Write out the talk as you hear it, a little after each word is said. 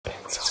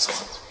This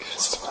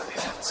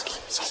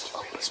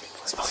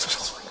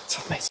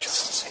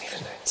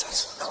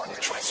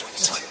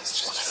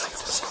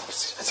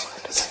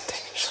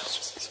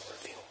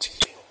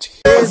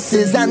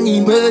is an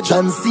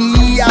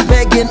emergency, I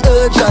beg an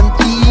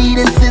urgently.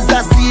 This is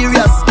a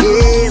serious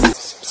case.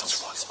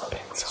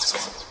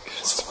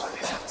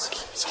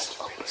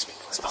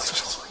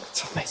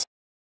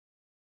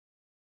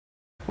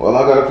 Well,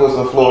 I gotta put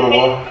some Florida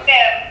water.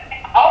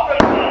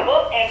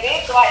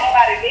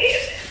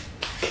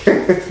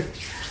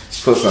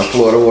 Put some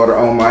Florida water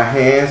on my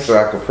hands so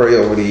I can pray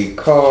over these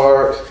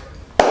cards.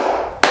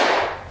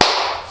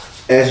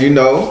 As you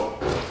know,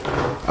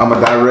 I'm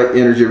a direct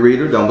energy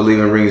reader. Don't believe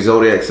in reading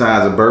zodiac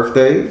signs or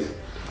birthdays.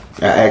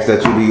 I ask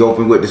that you be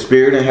open with the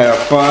spirit and have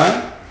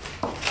fun.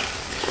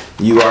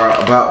 You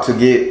are about to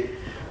get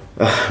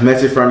a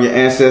message from your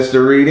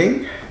ancestor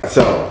reading.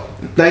 So,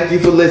 thank you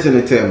for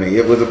listening to me.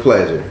 It was a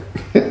pleasure.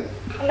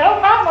 No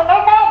problem,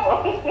 no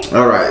problem.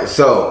 All right,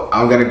 so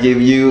I'm gonna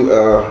give you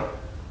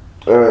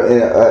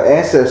an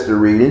ancestor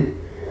reading.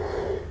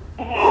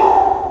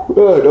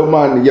 Don't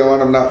mind the yawn.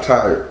 I'm not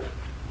tired.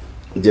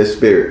 Just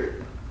spirit.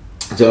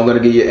 So I'm gonna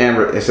give you an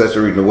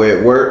ancestor reading. The way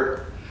it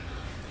worked,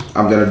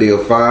 I'm gonna deal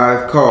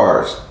 5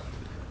 cards.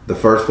 The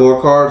first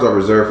 4 cards are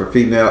reserved for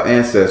female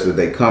ancestors.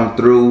 They come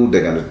through.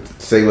 They're gonna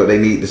say what they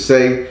need to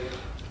say.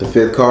 The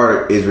 5th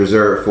card is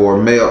reserved for a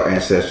male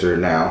ancestor.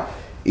 Now,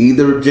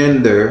 either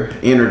gender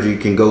energy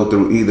can go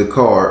through either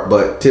card,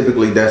 but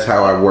typically that's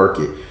how I work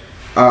it.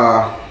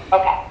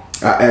 Okay.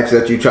 I ask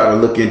that you try to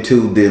look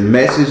into the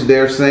message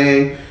they're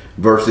saying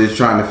versus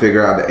trying to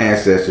figure out the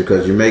ancestor,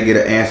 because you may get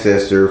an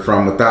ancestor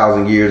from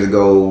 1,000 years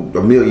ago,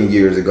 1,000,000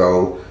 years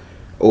ago,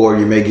 or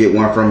you may get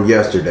one from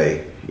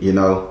yesterday. You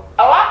know.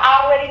 Oh,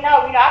 I already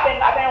know. You know, I've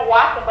been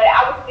watching, but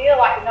I would still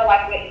like to know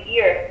like what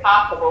year if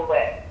possible,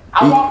 but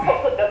I won't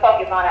put the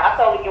focus on it. I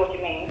totally get what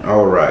you mean.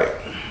 All right.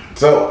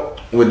 So,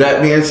 with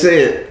that being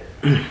said,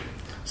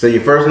 say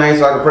your first name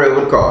so I can pray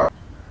with a card.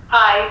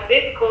 Hi,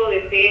 this call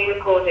is being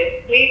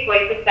recorded. Please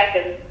wait a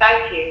second.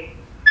 Thank you.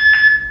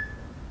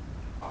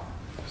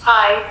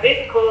 Hi,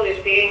 this call is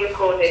being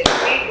recorded.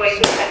 Please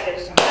wait a second.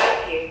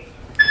 Thank you.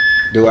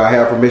 Do I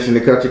have permission to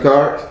cut your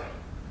cards?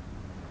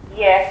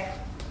 Yes.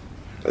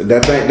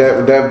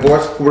 That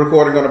voice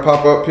recording gonna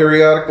pop up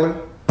periodically?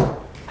 This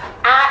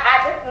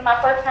is my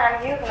first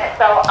time using it,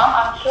 so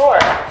I'm unsure.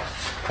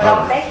 But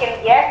I'm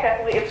thinking yes,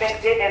 since we've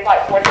been did this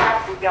like 4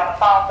 times we've been on the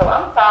phone, so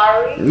I'm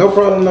sorry. No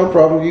problem, no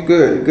problem. You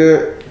good, you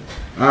good.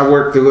 I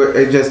worked through it.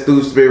 It just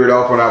threw spirit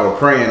off when I was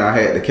praying. I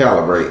had to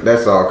calibrate.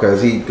 That's all,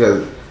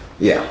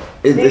 yeah.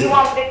 Do you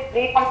want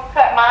to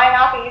cut mine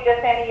off and you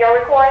just send me your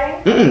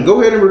recording?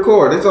 Go ahead and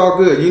record. It's all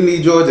good. You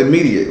need yours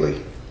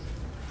immediately.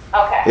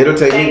 Okay. It'll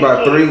take me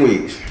about 3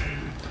 weeks.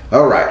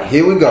 All right,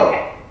 here we go.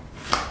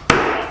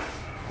 Okay.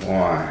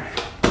 1,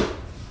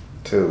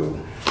 2,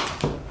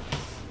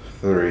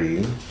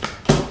 3,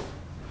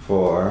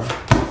 4,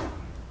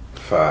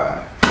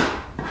 5.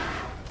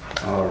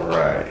 All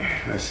right,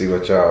 let's see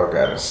what y'all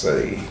gotta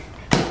say.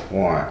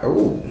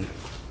 1,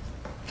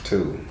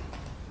 2,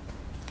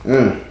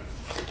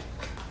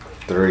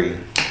 3.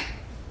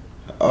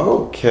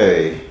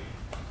 Okay.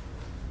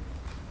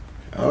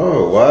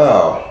 Oh,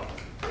 wow.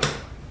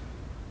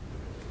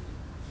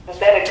 Is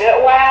that a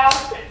good wow?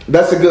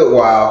 That's a good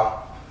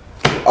wow.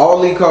 All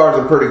these cards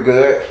are pretty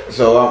good,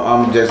 so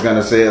I'm just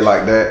gonna say it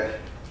like that.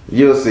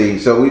 You'll see.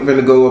 So we're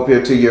gonna go up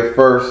here to your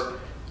first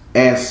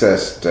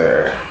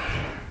ancestor.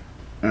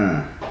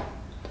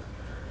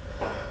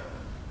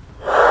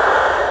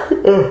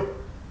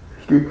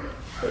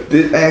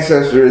 This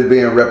ancestor is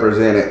being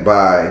represented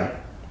by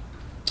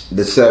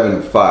the 7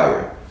 of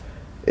fire,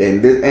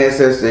 and this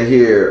ancestor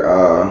here,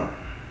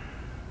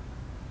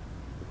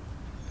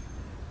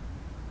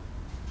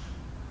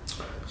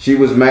 she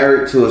was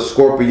married to a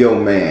Scorpio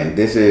man.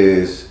 This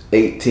is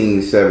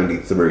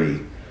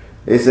 1873.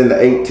 It's in the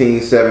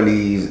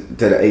 1870s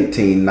to the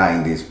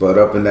 1890s, but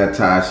up in that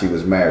time she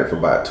was married for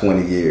about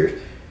 20 years.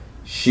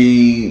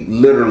 She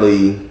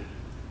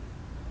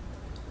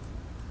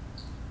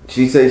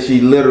said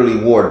she literally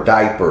wore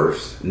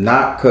diapers,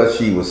 not because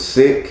she was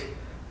sick.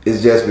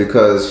 It's just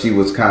because she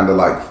was kind of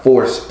like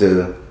forced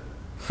to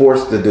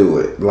do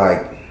it.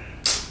 Like,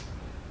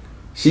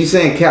 she's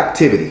saying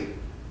captivity.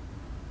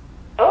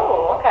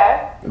 Oh,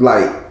 okay.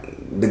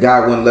 Like, the guy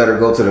wouldn't let her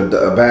go to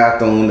the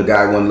bathroom. The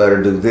guy wouldn't let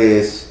her do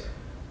this.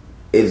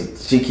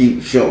 She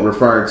keeps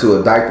referring to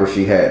a diaper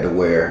she had to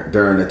wear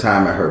during the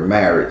time of her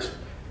marriage.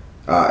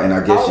 And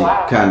I guess she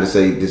kind of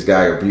say this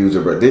guy abused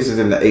her. But this is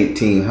in the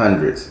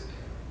 1800s.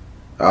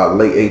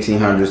 Late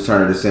 1800s,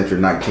 turn of the century,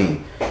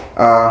 19.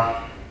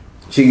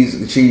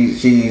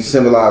 She's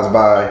symbolized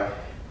by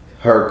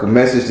her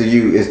message to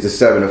you is the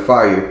 7 of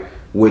fire,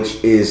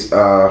 which is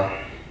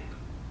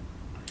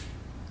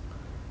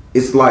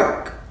it's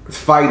like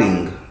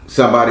fighting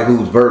somebody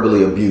who's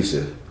verbally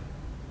abusive.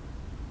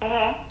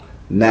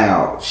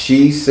 Now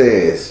she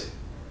says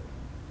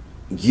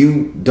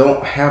you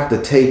don't have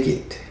to take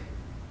it,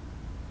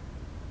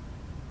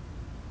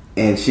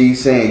 and she's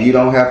saying you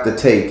don't have to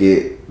take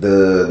it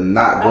the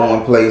not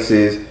going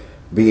places,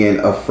 being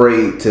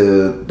afraid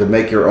to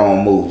make your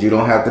own moves. You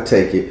don't have to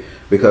take it,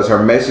 because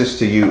her message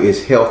to you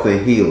is health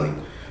and healing.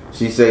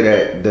 She say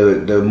that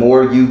the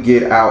more you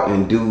get out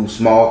and do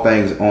small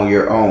things on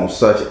your own,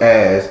 such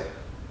as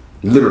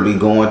literally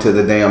going to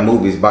the damn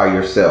movies by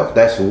yourself,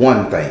 that's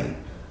one thing.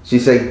 She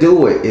say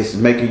do it. It's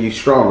making you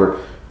stronger.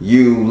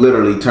 You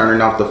literally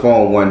turning off the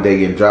phone one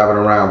day and driving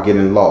around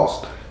getting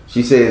lost.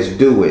 She says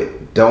do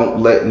it. Don't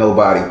let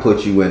nobody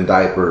put you in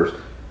diapers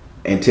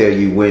and tell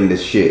you when to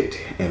shit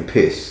and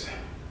piss.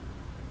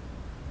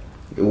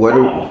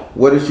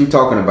 What is she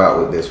talking about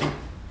with this one?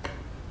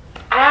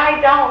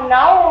 I don't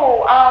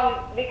know,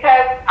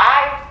 because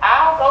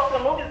I'll go to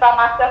the movies by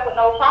myself with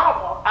no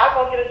problem.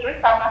 I'll go get a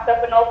drink by myself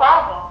with no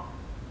problem.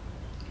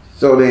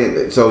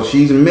 So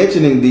she's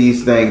mentioning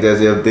these things as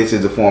if this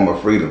is a form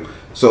of freedom.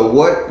 So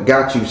what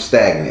got you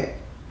stagnant?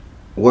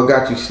 What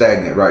got you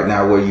stagnant right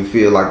now, where you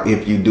feel like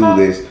if you do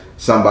this,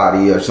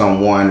 somebody or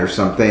someone or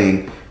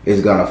something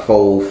is gonna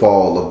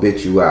fall or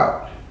bit you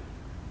out?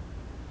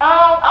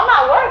 I'm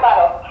not worried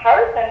about a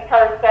person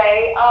per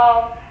se.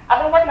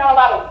 I've been working on a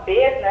lot of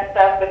business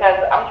stuff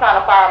because I'm trying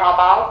to fire my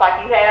boss,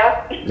 like you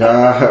have.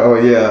 Oh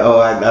yeah. Oh,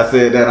 I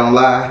said that on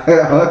live.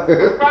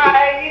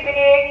 Right, you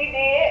did.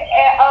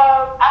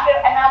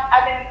 And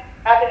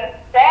I've been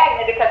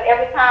stagnant because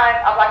every time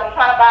I'm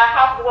trying to buy a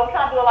house, I'm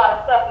trying to do a lot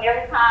of stuff, and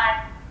every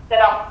time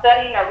that I'm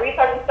studying or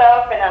researching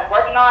stuff and I'm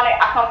working on it,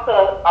 I come to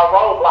a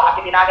roadblock,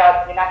 and then I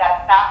got to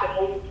stop and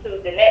move to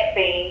the next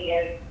thing,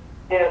 and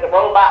there's a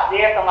roadblock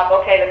there, so I'm like,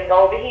 okay, let me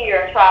go over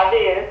here and try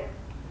this.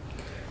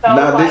 So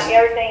now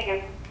everything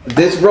is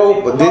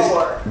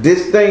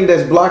this thing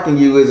that's blocking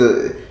you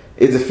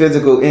is a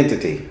physical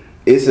entity.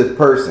 It's a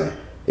person.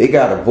 It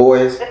got a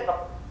voice.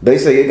 They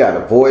say it got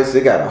a voice.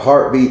 It got a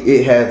heartbeat.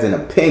 It has an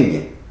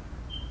opinion.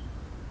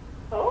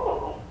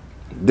 Ooh.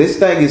 This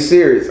thing is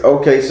serious.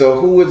 Okay, so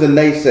who is a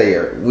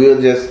naysayer?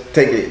 We'll just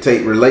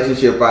take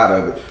relationship out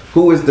of it.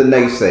 Who is the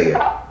naysayer?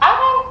 I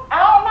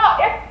don't know.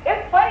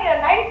 It's plenty of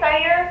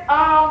naysayers.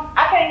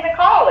 I can't even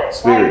call it.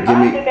 Spirit, give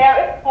me.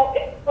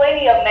 It's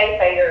plenty of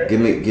naysayers.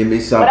 Give me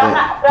something.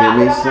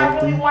 I'm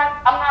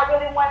not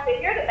really one to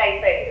hear the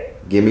naysayers.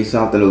 Give me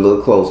something a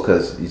little close,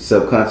 because you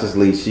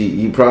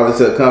probably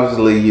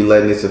subconsciously you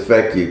letting this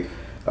affect you.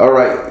 All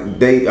right,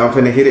 I'm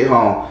finna hit it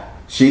home.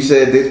 She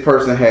said this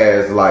person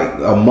has like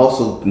a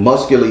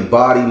muscular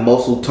body,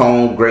 muscle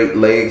tone, great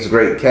legs,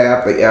 great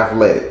calf, they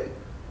athletic.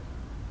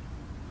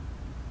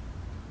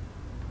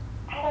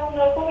 I don't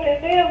know who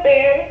this is,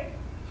 baby.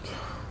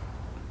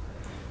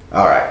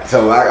 All right,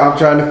 so I'm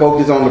trying to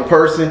focus on the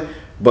person,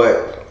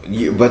 but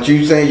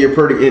you saying you're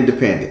pretty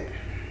independent.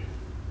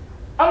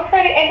 I'm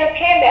pretty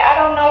independent. I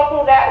don't know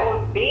who that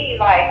would be.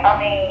 I'm not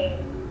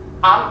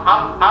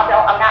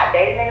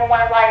dating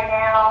anyone right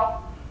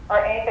now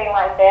or anything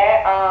like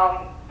that.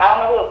 I don't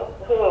know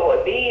who it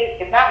would be.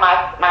 It's not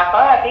my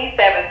son. He's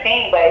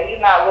 17, but he's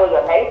not really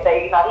a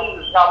naysayer. He's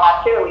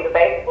my cheerleader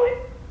basically.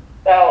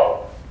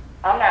 So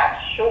I'm not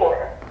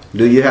sure.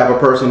 Do you have a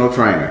personal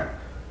trainer?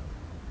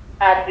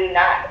 I do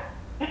not.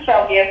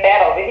 Don't get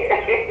fat over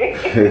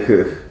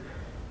here.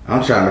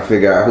 I'm trying to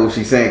figure out who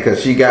she's saying,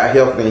 because she got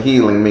health and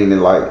healing, meaning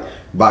like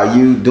by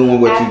you doing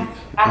what you. Who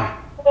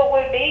it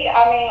would be?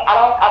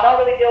 I don't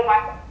really deal with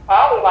my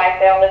father like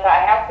that unless I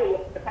have to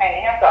pertain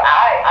to him. So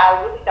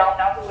I really don't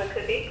know who it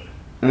could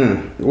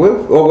be.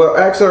 Well,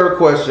 ask her a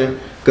question,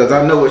 because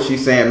I know what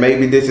she's saying.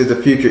 Maybe this is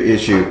a future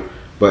issue,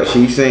 but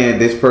she's saying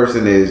this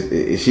person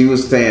is. She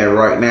was saying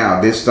right now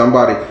this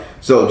somebody.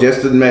 So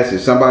just a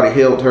message. Somebody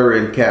held her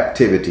in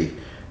captivity.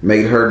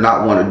 Made her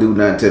not want to do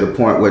nothing, to the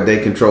point where they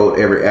controlled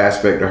every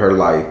aspect of her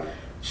life.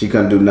 She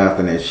couldn't do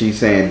nothing. And she's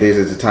saying this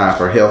is a time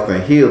for health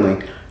and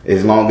healing,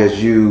 as long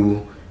as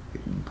you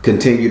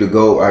continue to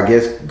go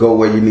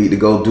where you need to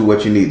go, do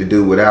what you need to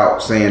do,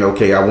 without saying,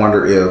 okay, I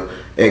wonder if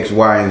X,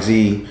 Y, and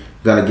Z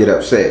gonna get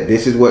upset.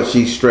 This is what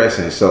she's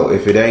stressing. So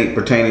if it ain't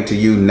pertaining to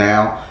you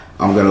now,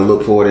 I'm gonna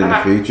look forward in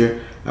the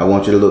future. I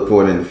want you to look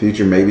forward in the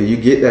future. Maybe you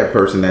get that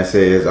person that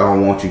says, I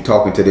don't want you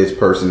talking to this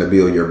person to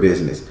build your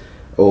business.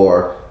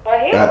 Or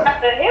he would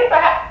have to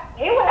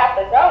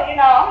go.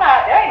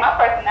 That ain't my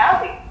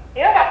personality.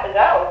 He'll have to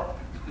go.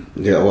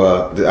 Yeah,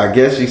 well, I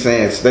guess she's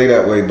saying stay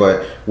that way.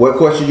 But what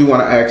question you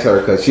want to ask her?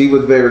 Because she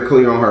was very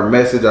clear on her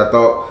message. I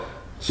thought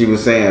she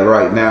was saying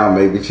right now,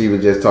 maybe she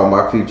was just talking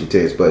about future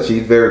tense. But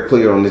she's very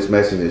clear on this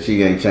message that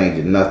she ain't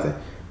changing nothing.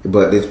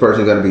 But this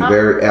person's going to be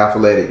very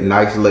athletic,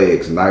 nice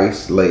legs.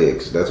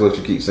 That's what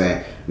you keep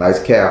saying.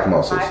 Nice calf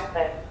muscles. Nice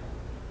legs.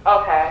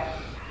 Okay.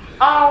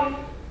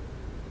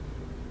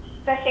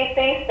 Since she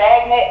seems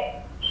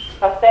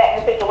a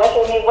stagnant situation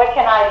with me, what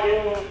can I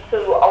do to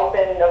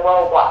open the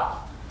roadblock?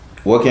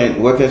 What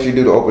can she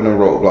do to open the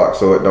roadblock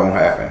so it don't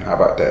happen? How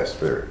about that,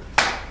 Spirit?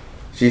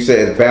 She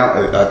says,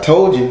 I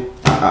told you.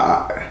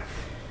 I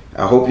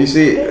hope you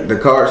see it. The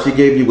card she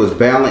gave you was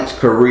balanced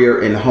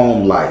career and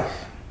home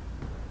life.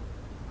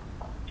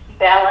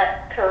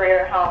 Balanced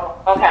career, home.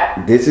 Okay.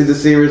 This is a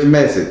serious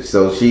message.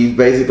 So she's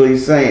basically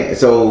saying,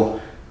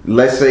 so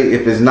let's say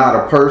if it's not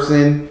a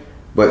person,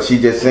 But she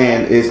just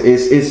saying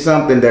it's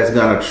something that's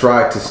gonna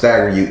try to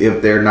stagger you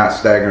if they're not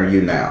staggering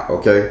you now,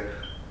 okay?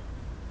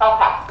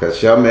 Okay.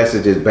 Because your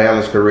message is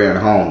balanced career and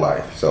home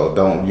life. So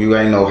you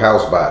ain't no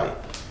house body.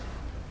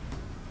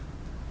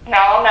 No,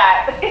 I'm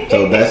not.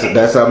 So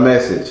that's our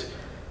message.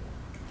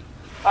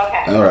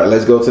 Okay. All right,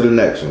 let's go to the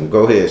next one.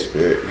 Go ahead,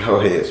 Spirit.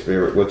 Go ahead,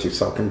 Spirit. What you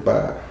talking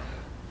about?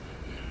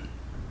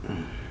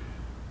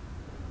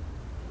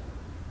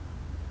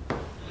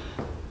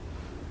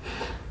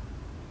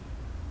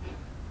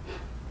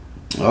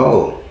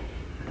 Oh.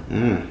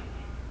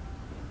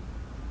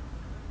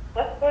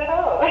 What's going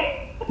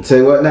on?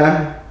 Say what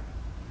now?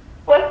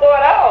 What's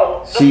going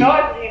on? The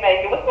noises you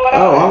making. What's going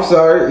on? Oh, I'm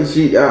sorry.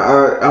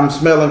 I'm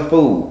smelling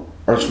food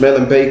or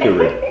smelling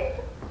bakery.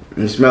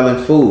 I'm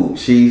smelling food.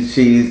 She's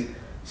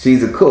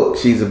a cook.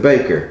 She's a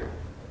baker.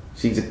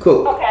 She's a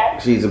cook. Okay.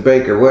 She's a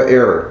baker. What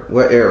error?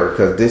 What error?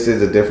 Because this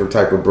is a different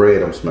type of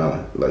bread I'm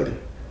smelling, lady.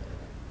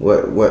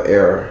 What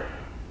error?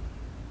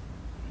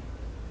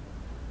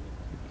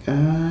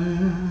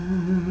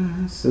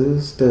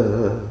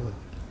 Sister.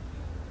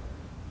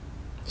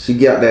 She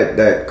got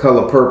that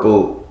color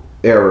purple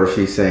error.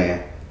 She's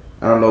saying.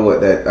 I don't know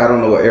what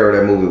era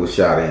that movie was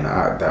shot in.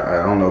 I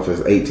don't know if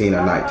it's 18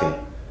 or 19.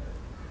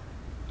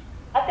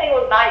 I think it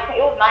was 19.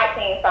 It was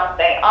 19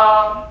 something.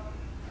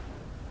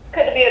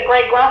 Could it be a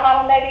great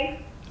grandmama maybe?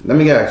 Let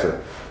me ask her.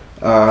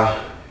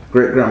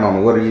 Great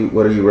grandmama, what do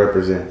you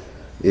represent?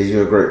 Is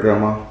you a great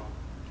grandma?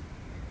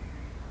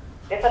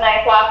 Is her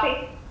name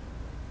Floppy?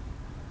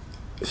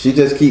 She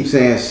just keeps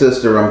saying,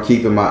 sister, I'm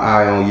keeping my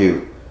eye on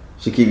you.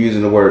 She keep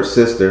using the word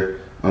sister,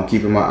 I'm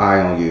keeping my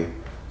eye on you.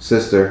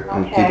 Sister,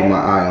 I'm keeping my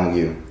eye on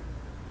you.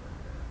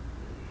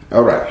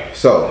 All right,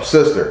 so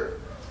sister.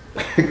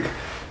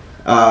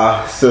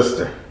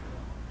 Sister.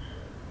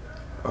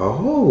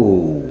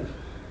 Oh.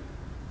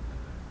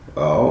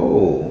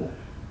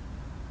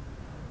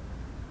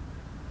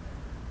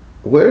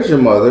 Where's your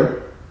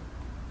mother?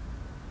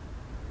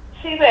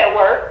 She's at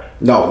work.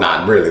 No,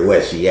 not really.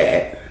 Where's she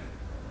at?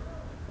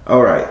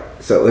 All right.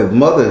 So if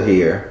mother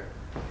here,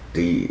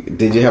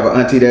 did you have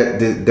an auntie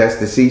that's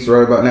deceased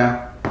right about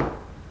now?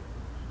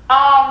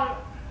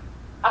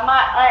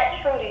 My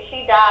aunt Trudy,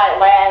 she died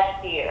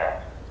last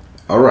year.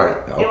 All right.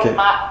 Okay. It was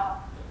my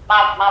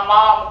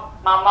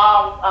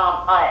mom's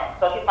aunt,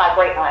 so she's my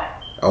great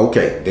aunt.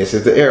 Okay, this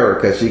is the error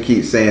because she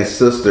keeps saying,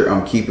 sister,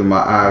 I'm keeping my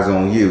eyes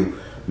on you,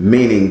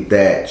 meaning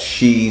that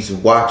she's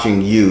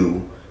watching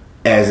you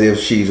as if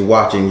she's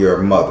watching your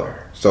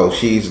mother. So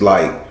she's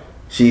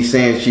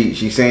saying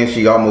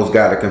she almost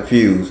got it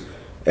confused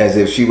as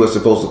if she was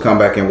supposed to come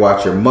back and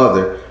watch her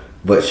mother,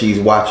 but she's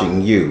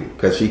watching you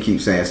because she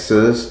keeps saying,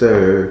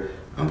 sister,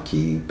 I'm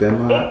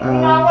keeping my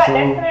eyes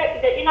on you.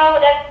 You know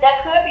what?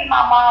 That could be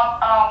my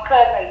mom's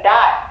cousin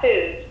Dot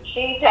too.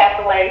 She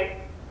passed away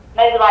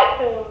maybe like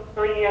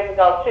 2-3 years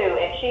ago too,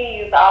 and she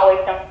used to always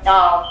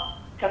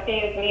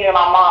confuse me and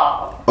my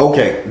mom.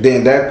 Okay,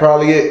 then that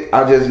probably it.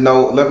 I just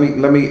know. Let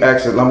me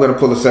actually. I'm gonna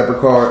pull a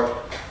separate card.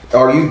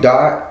 Are you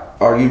Dot?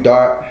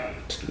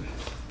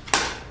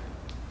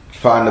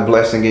 Find the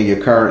blessing in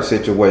your current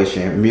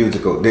situation.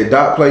 Musical. Did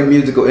Dot play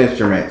musical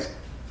instruments?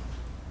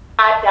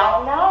 I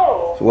don't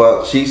know.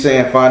 Well, she's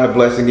saying find the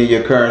blessing in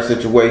your current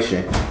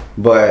situation,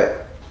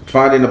 but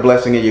finding the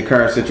blessing in your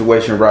current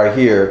situation right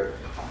here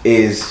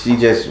is she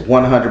just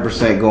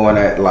 100% going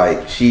at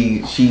like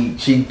she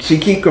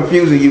keep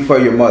confusing you for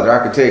your mother. I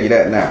can tell you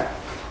that now.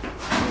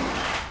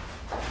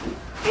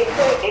 It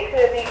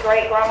could be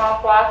great grandma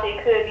Flossie,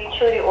 it could be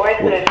Trudy, or it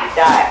could be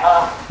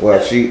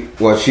Dot. She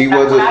was.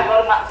 When I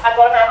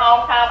go to her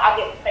hometown, I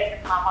get to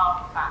take my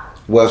mom's time.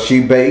 Well,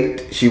 she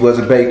baked. She was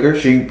a baker.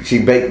 She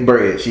baked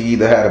bread. She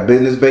either had a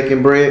business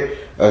baking bread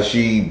or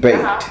she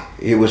baked.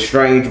 It was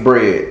strange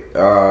bread,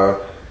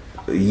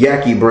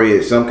 yucky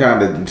bread, some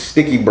kind of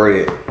sticky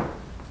bread.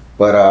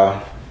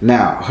 But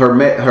now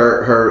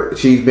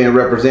she's been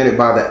represented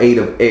by the 8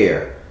 of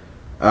air,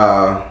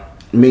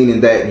 meaning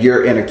that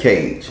you're in a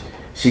cage.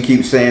 She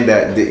keeps saying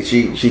that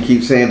she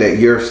keeps saying that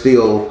you're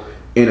still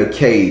in a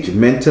cage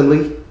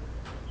mentally.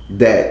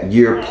 That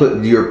you're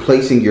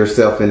placing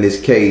yourself in this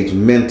cage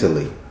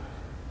mentally.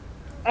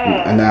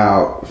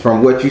 Now,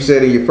 from what you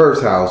said in your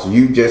first house,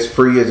 you just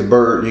free as a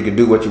bird. You can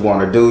do what you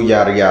want to do,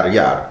 yada yada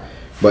yada.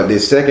 But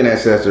this second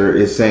ancestor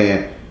is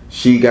saying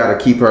she got to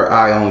keep her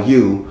eye on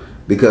you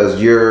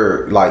because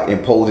you're like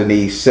imposing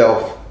these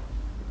self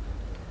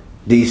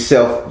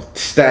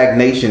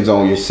stagnations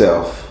on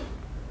yourself.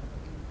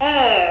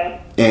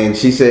 And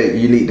she said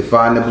you need to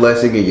find the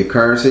blessing in your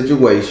current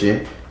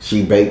situation.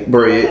 She baked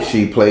bread.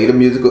 She played a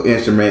musical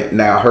instrument.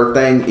 Now her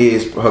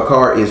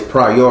card is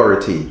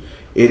priority.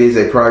 It is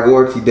a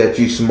priority that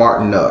you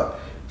smarten up.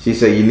 She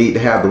said you need to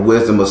have the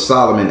wisdom of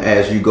Solomon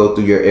as you go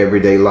through your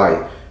everyday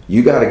life.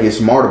 You got to get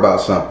smart about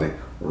something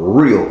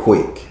real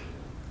quick,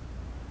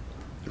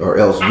 or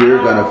else you're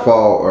gonna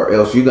fall, or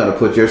else you're gonna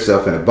put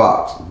yourself in a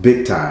box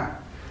big time.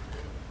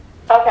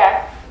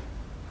 Okay.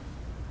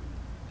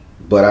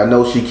 But I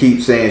know she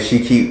keeps saying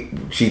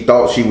she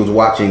thought she was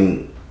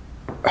watching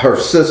her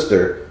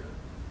sister,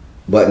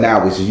 but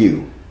now it's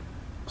you.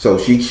 So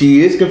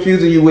she is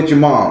confusing you with your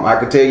mom. I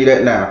can tell you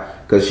that now.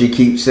 Because she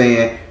keeps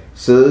saying,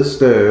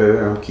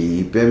 sister, I'm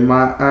keeping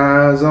my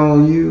eyes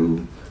on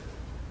you.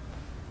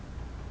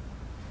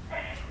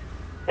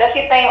 Does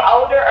she seem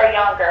older or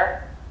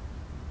younger?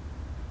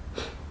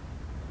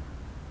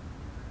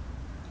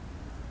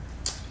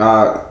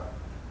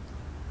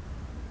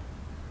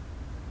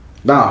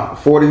 Nah,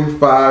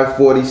 45,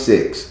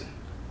 46.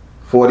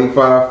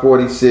 45,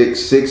 46,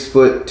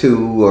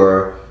 6'2",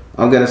 or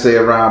I'm going to say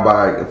around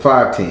by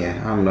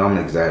 5'10". I'm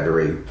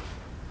exaggerating.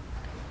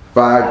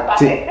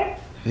 5'10".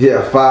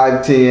 Yeah,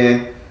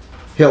 5'10",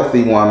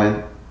 healthy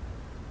woman.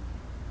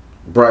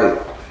 Bright,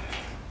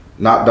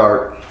 not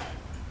dark.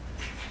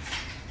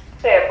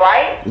 Said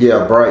bright?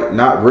 Yeah, bright,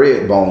 not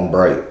red bone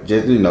bright.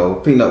 Just,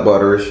 peanut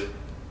butterish.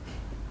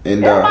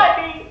 And that might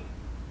be.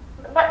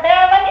 But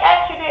now let me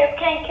ask you this: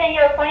 Can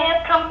your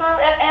friends come through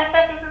as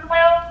ancestors as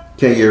well?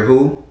 Can your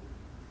who?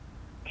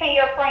 Can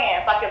your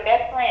friends, like your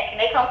best friend, can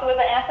they come through as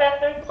an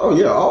ancestor? Oh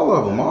yeah, all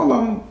of them.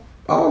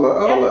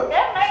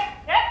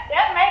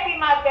 That may be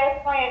my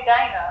best friend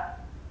Dana.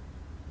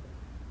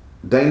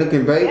 Dana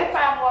can bake. That's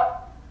why I'm more.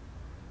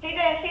 She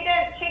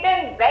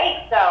didn't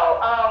bake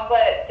though.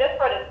 But just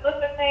for the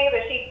sister thing,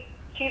 that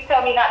she's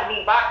telling me not to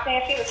be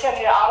boxing. She was telling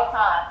me that all the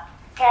time.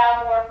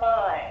 Have more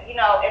fun,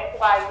 X,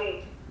 Y,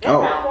 Z. This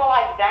sounds more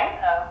like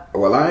Dana.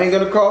 Well, I ain't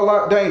gonna call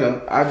out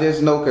Dana. I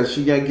just know because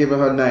she ain't giving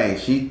her name.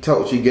 She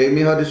gave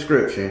me her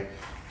description.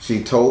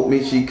 She told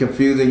me she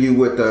confusing you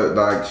with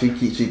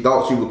she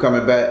thought she was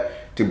coming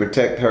back to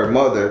protect her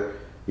mother,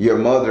 your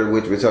mother,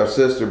 which was her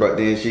sister. But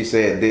then she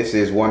said this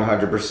is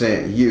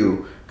 100%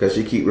 you because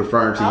she keep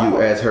referring to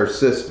you as her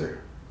sister.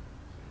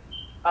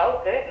 Oh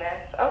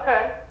goodness.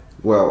 Okay.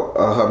 Well,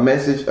 her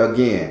message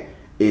again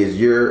is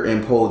you're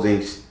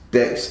imposing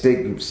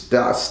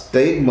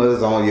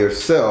stigmas on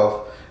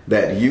yourself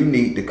that you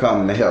need to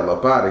come the hell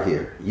up out of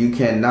here. You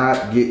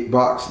cannot get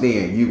boxed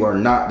in. You are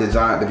not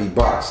designed to be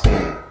boxed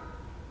in.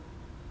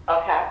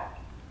 Okay.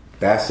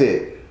 That's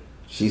it.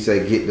 She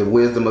said get the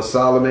wisdom of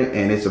Solomon,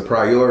 and it's a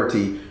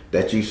priority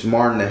that you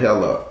smarten the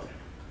hell up.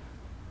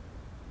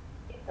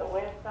 Get the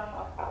wisdom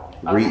of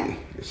Solomon.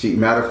 Okay.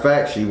 Matter of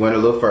fact, she went a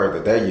little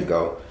further. There you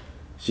go.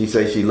 She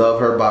says she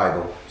loved her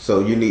Bible. So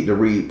you need to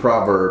read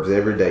Proverbs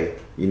every day.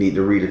 You need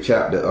to read a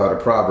chapter of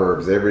the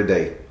Proverbs every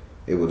day.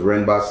 It was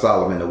written by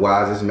Solomon, the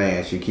wisest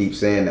man. She keeps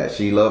saying that.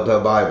 She loved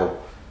her Bible.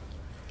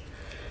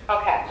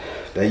 Okay.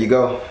 There you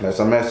go. That's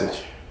her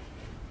message.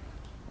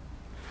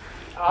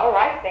 All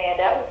right, then.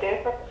 That was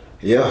different.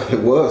 Yeah, it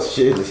was.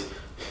 Shit.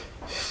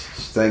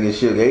 Singing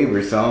Suge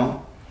Avery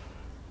song.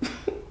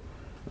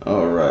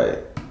 All right.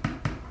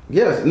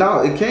 Yes.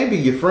 No, it can't be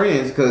your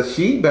friends because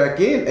she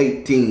back in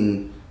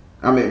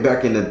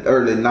back in the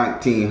early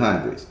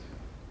 1900s.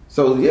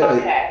 So yeah,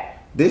 okay.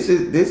 This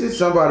is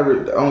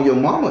somebody on your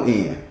mama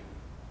end.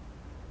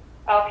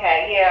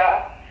 Okay,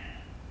 yeah.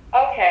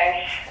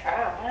 Okay.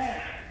 Oh, man.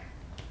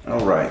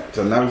 All right.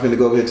 So now we're going to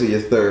go over to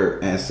your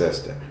third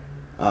ancestor.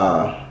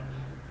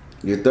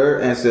 Your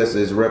third ancestor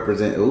is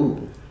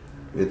representative.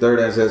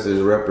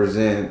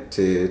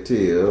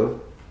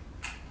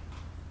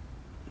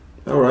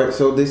 All right.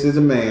 So this is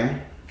a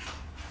man.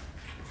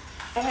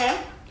 Mm-hmm.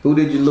 Who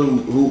did you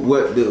lose?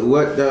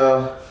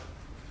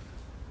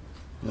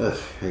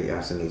 Hey,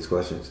 asking these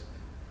questions.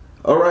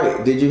 All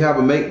right. Did you have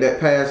a mate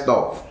that passed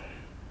off?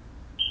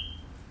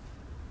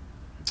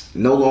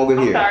 No longer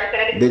here.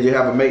 Sorry, did you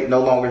have a mate no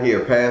longer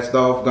here? Passed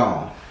off,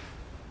 gone?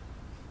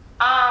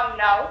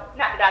 No. Not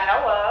that I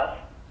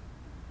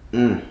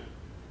know of.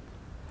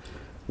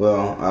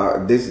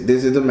 Well, this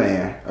is a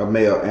man, a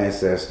male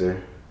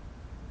ancestor.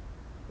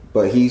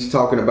 But he's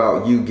talking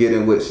about you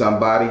getting with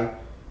somebody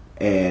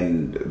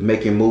and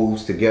making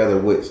moves together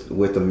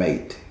with a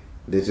mate.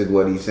 This is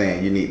what he's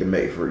saying. You need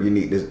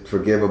to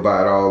forgive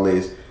about all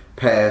this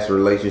past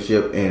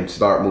relationship and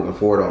start moving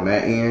forward on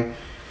that end.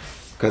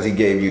 Because he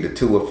gave you the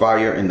 2 of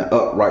fire in the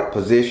upright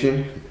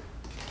position.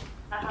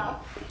 Uh-huh.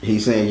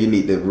 He's saying you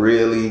need to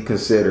really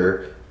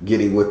consider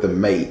getting with the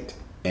mate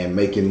and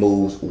making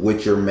moves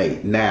with your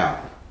mate.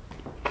 Now,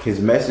 his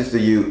message to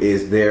you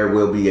is there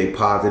will be a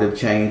positive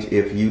change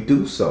if you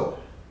do so.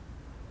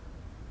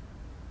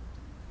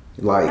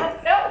 I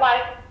felt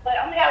like, but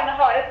I'm having the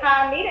hardest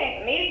time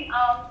meeting men.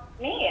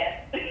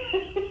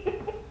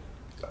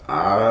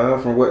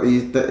 From what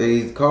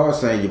these cards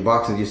saying, you're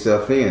boxing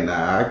yourself in.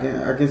 Now, I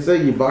can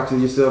say you're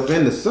boxing yourself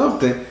into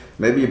something.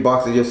 Maybe you're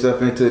boxing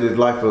yourself into this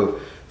life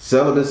of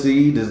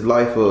celibacy, this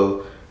life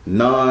of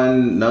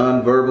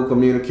non-verbal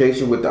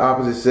communication with the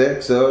opposite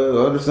sex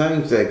or the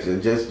same sex. They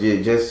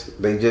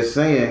just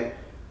saying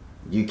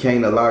you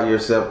can't allow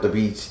yourself to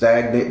be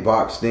stagnant,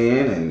 boxed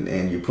in,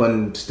 and you're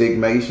putting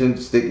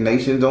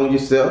stigmations on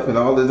yourself and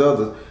all this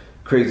other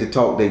crazy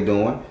talk they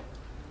doing.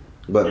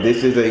 But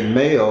this is a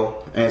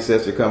male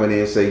ancestor coming in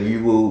and say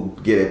you will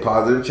get a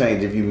positive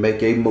change if you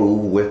make a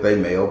move with a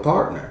male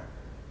partner.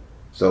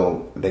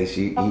 So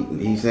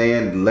he's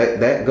saying let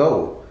that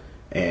go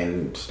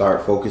and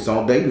start focus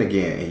on dating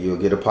again, and you'll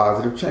get a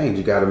positive change.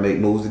 You got to make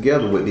moves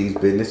together with these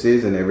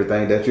businesses and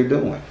everything that you're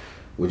doing.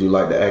 Would you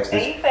like to ask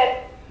this?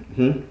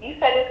 Hmm? You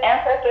said his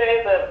ancestor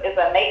is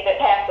a mate that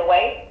passed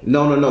away?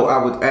 No.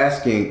 I was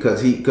asking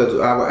because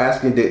I was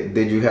asking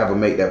did you have a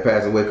mate that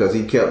passed away? Because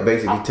he kept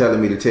basically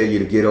telling me to tell you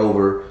to get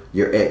over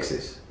your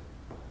exes.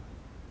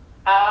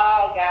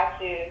 Oh,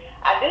 got you.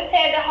 I do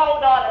tend to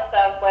hold on to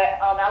stuff, but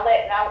I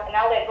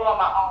let go on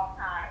my own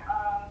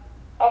time.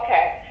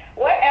 Okay.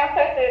 What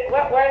ancestor?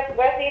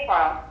 Where's he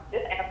from?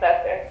 This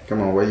ancestor.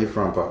 Come on, where you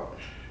from, Pop?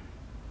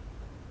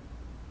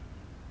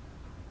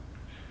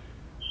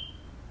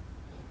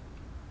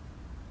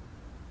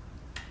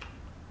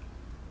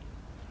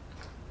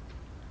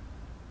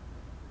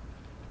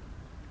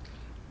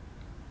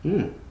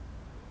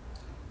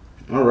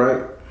 All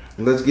right.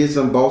 Let's get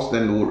some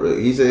Boston.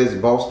 He says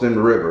Boston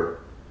River.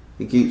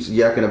 He keeps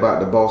yakking about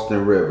the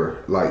Boston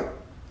River, like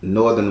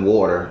northern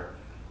water.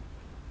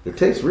 It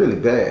tastes really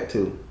bad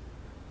too.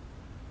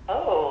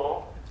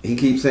 Oh. He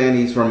keeps saying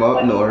he's from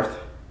up north.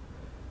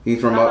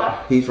 He's from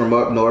up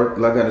north.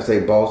 Like I gotta say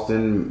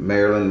Boston,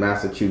 Maryland,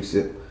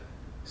 Massachusetts.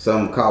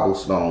 Some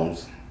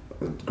cobblestones,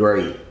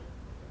 gray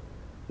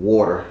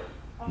water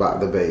by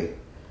the bay.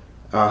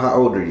 How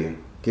old are you?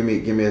 Give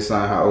me a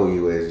sign how old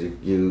you is.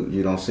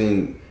 You don't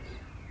seem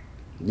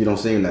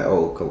that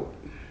old, Coop.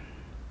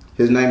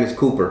 His name is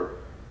Cooper.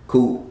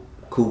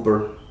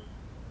 Cooper.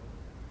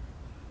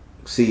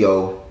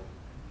 C-O.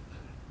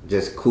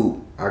 Just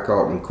Coop. I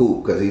called him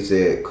Coop because he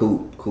said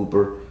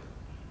Cooper.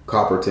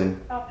 Copperton.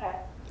 Okay.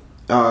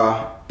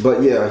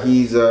 But yeah,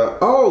 he's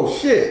oh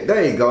shit,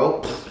 there you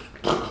go.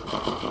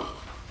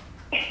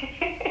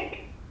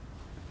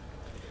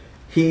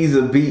 He's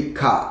a beat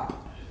cop.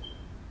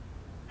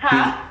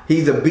 Huh?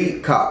 He's a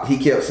beat cop. He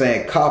kept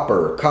saying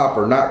copper,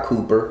 not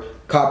Cooper,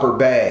 copper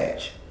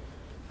badge.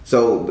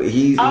 So to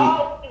be a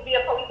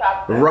police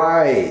officer.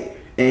 right,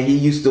 and he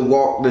used to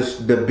walk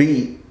the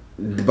beat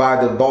by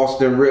the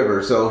Boston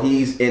River. So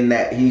he's in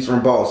that. He's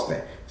from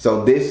Boston.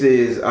 So this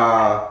is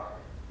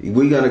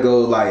we're gonna go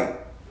like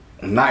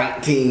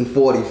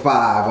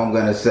 1945. I'm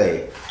gonna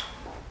say.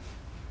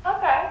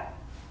 Okay.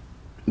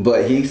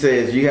 But he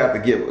says you have to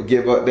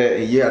give up that,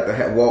 and you have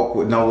to walk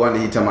with. No wonder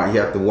he talking about you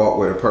have to walk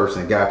with a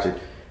person. Gotcha.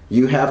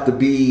 You have to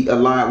be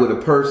aligned with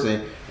a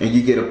person, and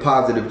you get a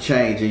positive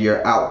change in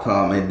your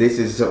outcome. And this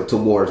is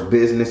towards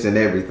business and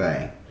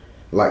everything.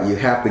 Like you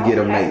have to get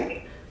a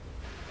mate.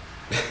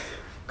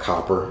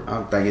 Copper.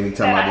 I'm thinking he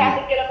talking about. I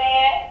have to get a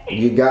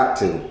man. You got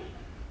to.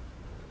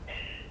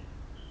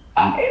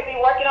 Is he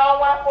working on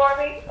one for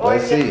me, or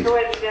Let's see. Or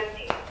is it just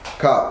me?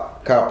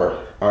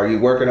 Copper. Are you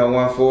working on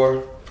one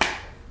for?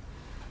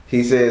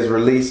 He says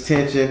release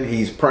tension.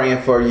 He's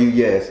praying for you.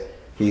 Yes.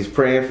 He's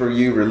praying for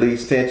you.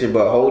 Release tension.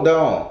 But hold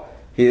on.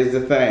 Here's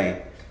the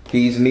thing.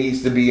 He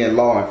needs to be in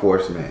law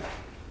enforcement.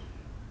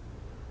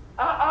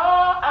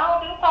 I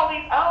don't do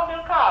police. I don't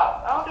do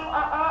cops. I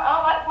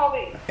don't like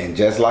police. And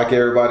just like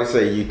everybody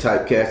say, you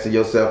typecasting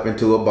yourself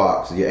into a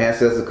box. Your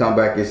ancestors come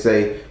back and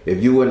say,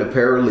 if you were in the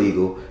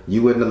paralegal,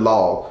 you were in the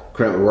law,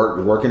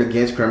 working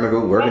against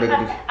criminal, working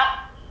against...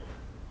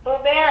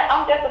 But man,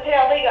 I'm just a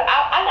paralegal.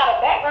 I got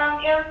a background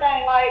and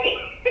everything. Like,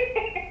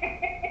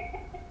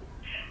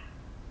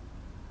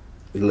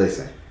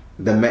 listen,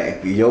 the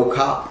man, your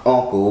cop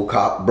uncle,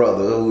 cop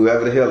brother,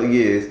 whoever the hell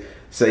he is,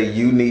 say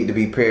you need to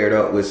be paired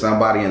up with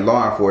somebody in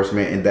law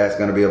enforcement, and that's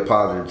going to be a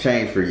positive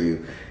change for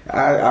you.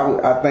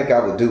 I think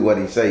I would do what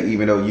he say,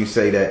 even though you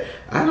say that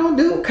I don't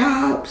do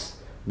cops,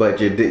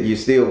 but you're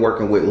still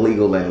working with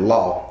legal and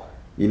law.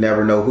 You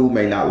never know who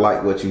may not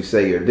like what you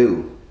say or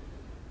do.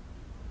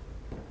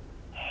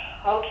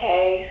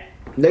 okay.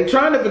 They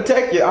trying to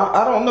protect you.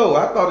 I don't know.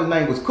 I thought his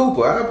name was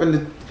Cooper. I've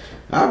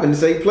been to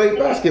say he played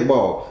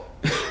basketball.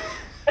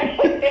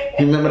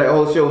 You remember that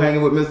old show,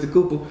 Hanging with Mr.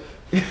 Cooper?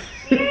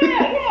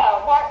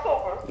 Yeah, Mark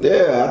Cooper.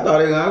 Yeah, I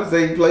thought I would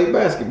say he played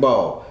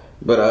basketball.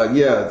 But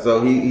yeah,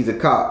 so he's a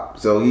cop.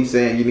 So he's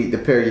saying you need to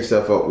pair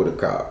yourself up with a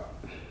cop.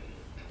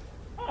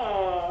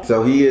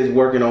 So he is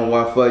working on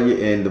one for you,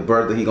 and the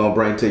brother he gonna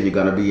bring to you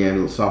gonna be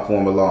in some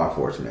form of law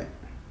enforcement.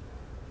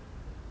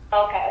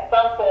 Okay,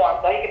 some form.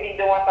 So he could be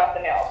doing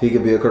something else. He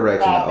could be a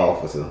correctional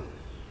officer.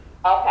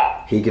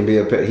 Okay. He could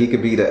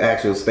be the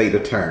actual state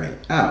attorney.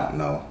 I don't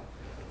know.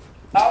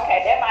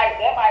 Okay, that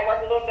might work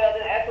a little better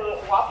than actually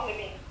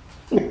walking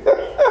the beat.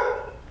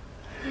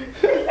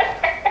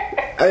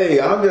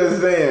 Hey, I'm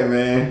just saying,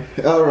 man.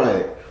 All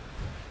right.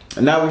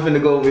 Now we're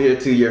finna go over here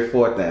to your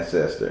fourth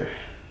ancestor.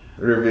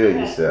 Reveal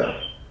yourself.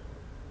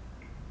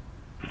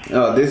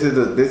 Oh, this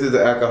is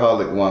an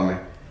alcoholic woman.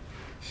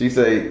 She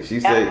say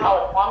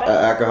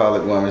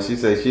alcoholic woman. She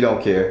say she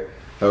don't care.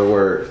 Her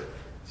words.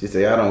 She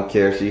say I don't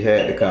care. She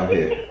had to come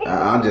here.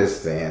 I'm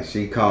just saying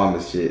she calm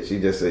as shit. She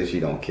just says she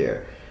don't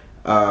care.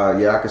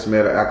 Yeah, I can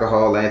smell the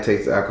alcohol and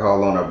taste the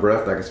alcohol on her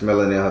breath. I can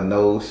smell it in her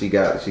nose. She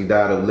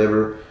died of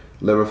liver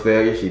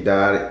failure. She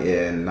died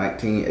in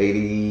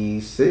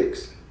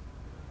 1986.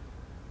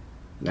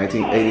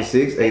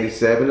 1986,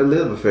 87, a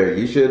liver failure.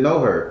 You should know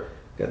her.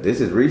 God,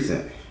 this is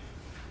recent.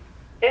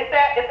 Is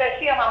that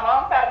she on my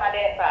mom's side or my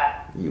dad's side?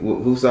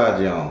 Whose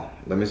side you on?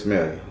 Let me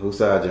smell you. Whose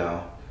side you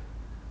on?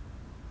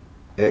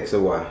 X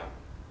or Y?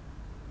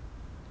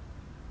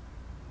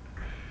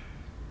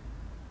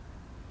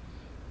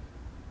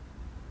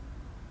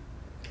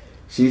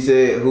 She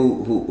said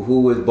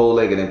who is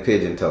bow-legged and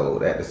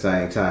pigeon-toed at the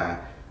same time.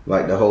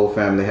 Like the whole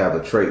family have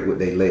a trait with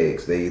their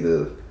legs. They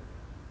either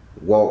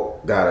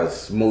got a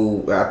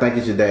smooth. I think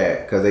it's your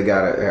dad because they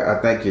got a.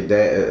 I think your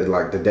dad,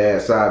 like the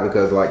dad's side,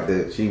 because like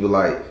she was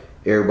like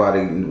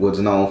everybody was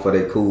known for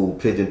their cool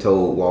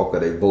pigeon-toed walk or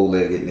their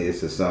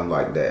bow-leggedness or something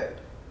like that.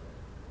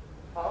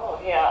 Oh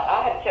yeah,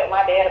 I had to check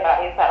my dad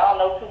about his. I don't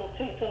know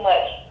too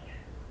much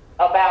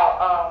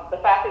about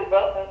besides his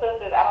brothers and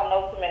sisters. I don't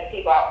know too many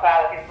people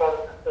outside of his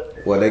brothers and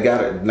sisters. Well, they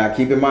got it. Now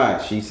keep in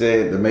mind, she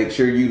said to make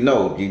sure you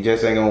know, you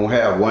just ain't gonna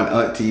have one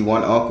auntie,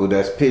 one uncle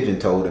that's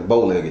pigeon-toed and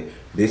bow-legged.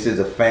 This is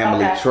a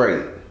family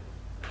trait.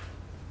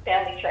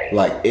 Family trait.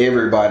 Like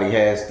everybody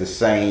has the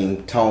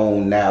same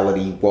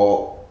tonality,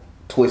 walk,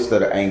 twist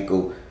of the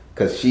ankle,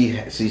 because she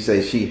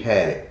says she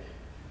had it.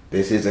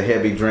 This is a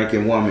heavy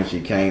drinking woman. She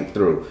came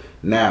through.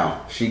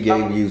 Now she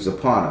gave you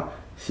upon her.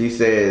 She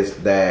says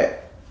that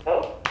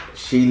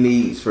she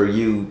needs for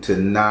you to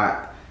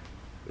not,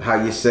 how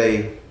you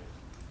say,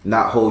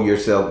 not hold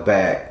yourself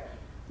back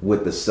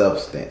with the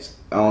substance.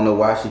 I don't know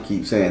why she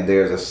keeps saying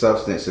there's a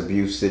substance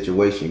abuse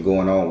situation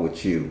going on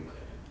with you.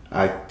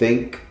 I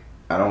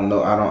don't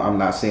know. I'm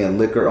not saying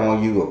liquor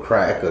on you or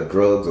crack or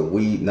drugs or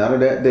weed. None of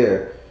that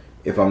there.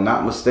 If I'm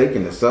not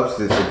mistaken, the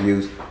substance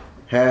abuse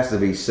has to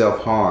be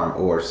self-harm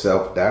or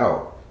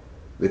self-doubt,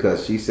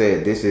 because she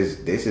said this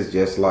is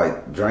just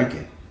like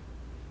drinking.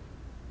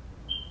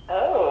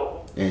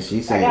 Oh. And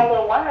she's saying I got a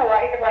little wine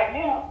right here right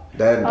now.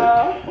 That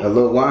a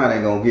little wine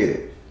ain't gonna get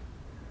it.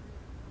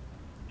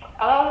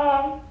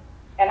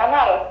 And I'm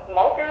not a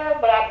smoker,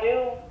 but I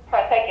do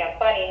partake in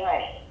funny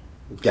honey.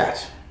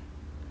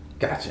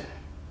 Gotcha.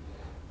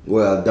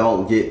 Well,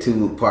 don't get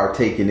too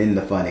partaking in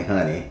the funny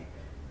honey,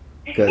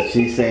 because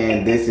she's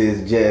saying this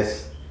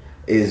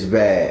is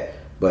bad.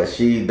 But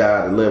she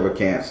died of liver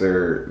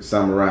cancer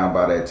somewhere around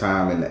by that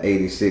time in the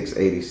 86,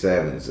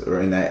 87s, or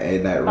in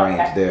that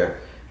range there.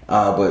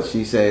 But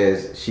she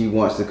says she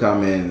wants to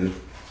come in,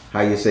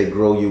 how you say,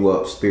 grow you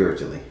up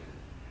spiritually.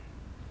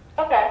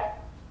 Okay.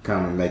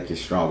 Come and make you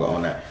stronger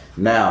on that.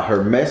 Now,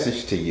 her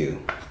message to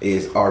you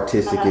is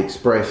artistic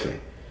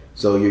expression.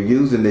 So you're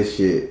using this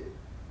shit,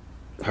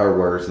 her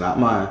words, not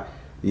mine.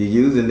 You're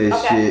using this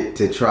shit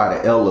to try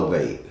to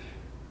elevate.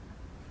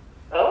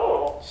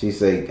 Oh. She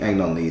say, ain't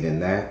no need in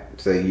that.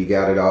 Say you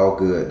got it all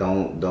good.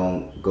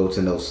 Don't go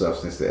to no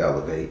substance to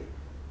elevate.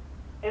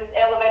 Is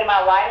elevating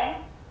my writing?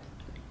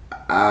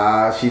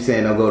 She's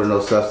saying don't go to no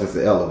substance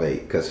to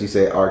elevate, because she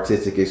said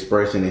artistic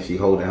expression and she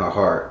holding her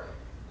heart.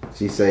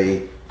 She's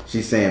saying,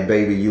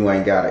 baby, you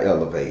ain't gotta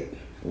elevate,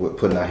 with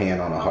putting her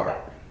hand on her heart.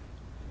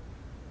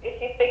 Is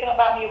she speaking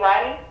about me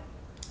writing?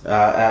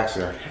 Ask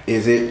her.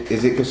 Is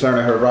it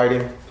concerning her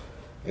writing?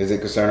 Is it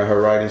concerning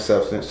her writing,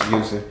 substance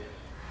using?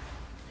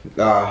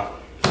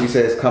 She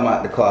says come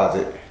out the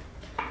closet.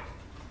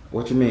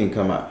 What you mean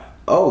come out?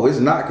 Oh, it's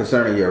not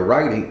concerning your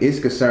writing. It's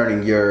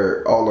concerning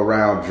your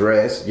all-around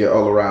dress, your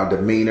all-around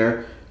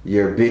demeanor,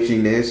 your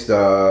bitchiness.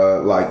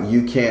 Like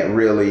you can't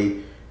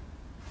really,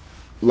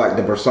 like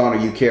the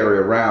persona you carry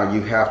around.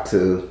 You have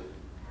to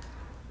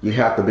be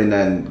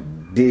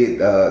done.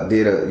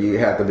 You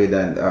have to be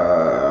done.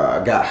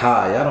 Got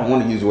high. I don't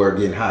want to use the word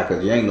getting high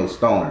because you ain't no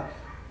stoner.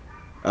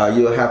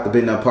 You'll have to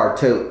be done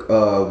partook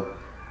of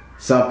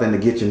something to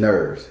get your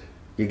nerves.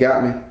 You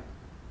got me?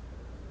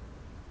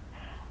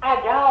 I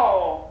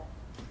don't.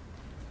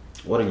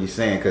 What are you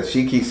saying? Because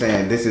she keeps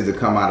saying this is to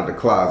come out of the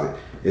closet.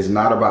 It's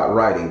not about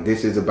writing.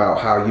 This is about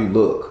how you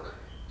look.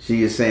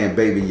 She is saying,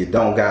 baby, you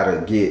don't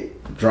gotta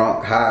get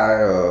drunk,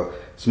 high, or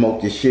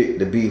smoke your shit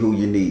to be who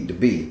you need to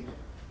be.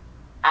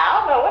 I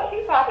don't know what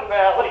she's talking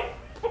about.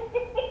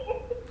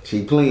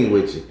 She playing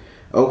with you.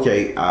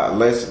 Okay,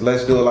 let's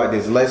do it like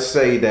this. Let's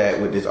say that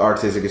with this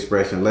artistic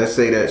expression, let's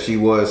say that she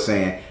was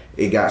saying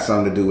it got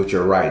something to do with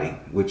your writing,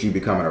 with you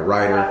becoming a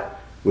writer,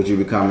 with you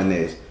becoming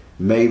this.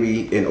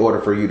 Maybe in order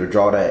for you to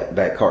draw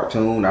that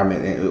cartoon,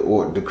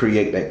 or to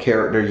create that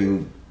character,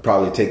 you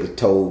probably take a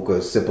toke,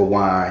 a sip of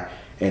wine,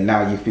 and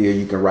now you feel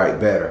you can write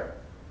better.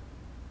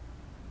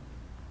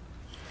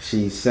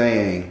 She's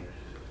saying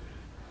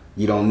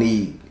you don't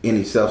need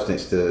any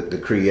substance to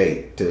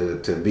create,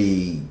 to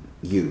be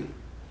you.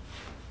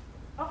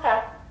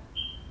 Okay.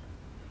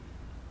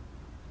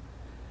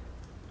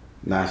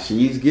 Now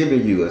she's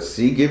giving you a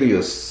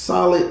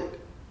solid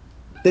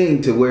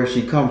thing to where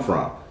she come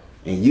from,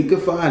 and you can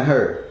find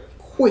her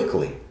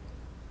quickly,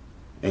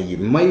 and you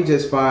may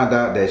just find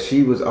out that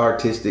she was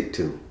artistic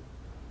too.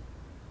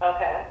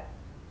 Okay.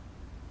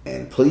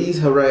 And please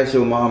harass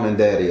your mom and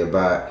daddy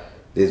about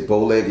this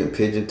bow-legged,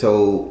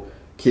 pigeon-toed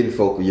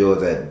kinfolk of yours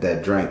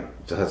that drank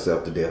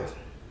herself to death.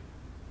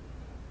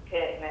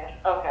 Goodness.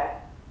 Okay.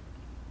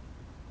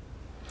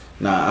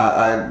 Now,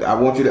 I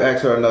want you to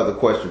ask her another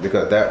question,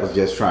 because that was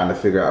just trying to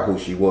figure out who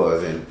she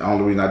was. And the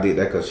only reason I did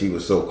that because she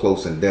was so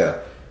close in death.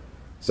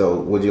 So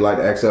would you like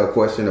to ask her a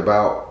question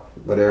about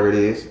whatever it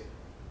is?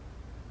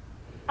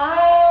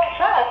 I'm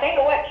trying to think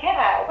of what should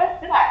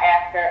I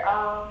ask her?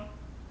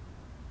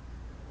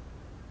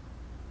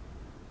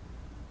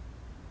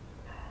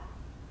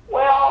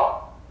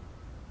 Well,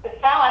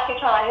 besides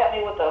somebody help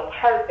me with the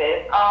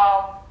purpose.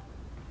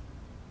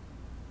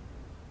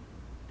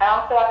 I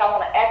don't feel like I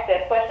want to ask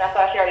that question. I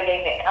thought she already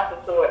gave me the answer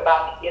to it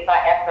about if I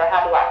asked her,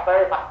 how do I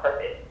serve my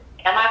purpose?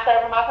 Am I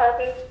serving my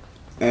purpose?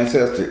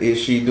 Ancestor, is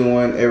she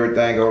doing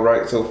everything all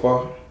right so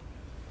far?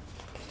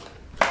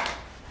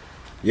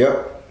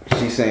 Yep.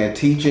 She's saying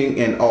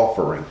teaching and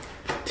offering.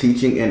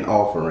 Teaching and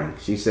offering.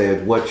 She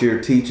said what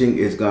you're teaching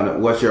is gonna,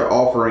 what you're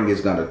offering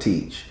is gonna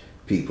teach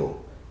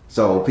people.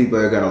 So people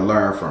are gonna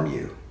learn from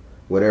you,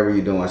 whatever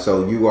you're doing.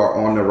 So you are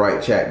on the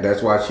right track.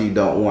 That's why she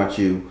don't want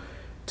you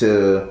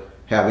to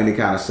have any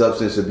kind of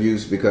substance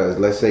abuse, because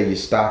let's say you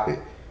stop it,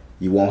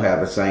 you won't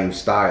have the same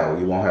style,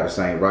 you won't have the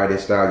same writing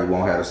style, you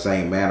won't have the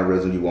same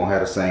mannerism, you won't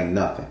have the same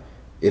nothing.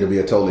 It'll be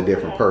a totally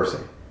different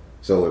person.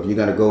 So if you're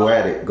gonna go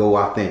at it, go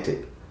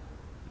authentic.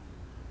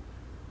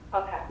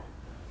 Okay.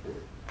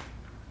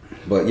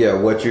 But yeah,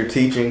 what you're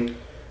teaching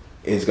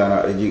is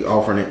gonna, you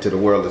offering it to the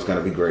world is gonna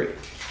be great.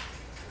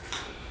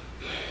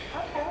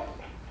 Okay.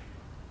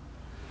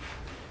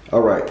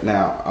 All right,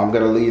 now I'm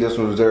gonna leave this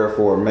one reserved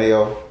for a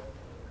male.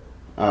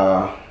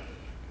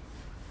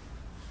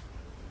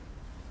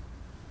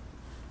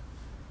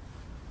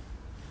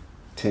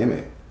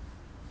 Timid.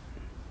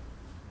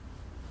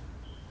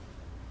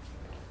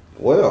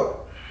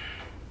 Well,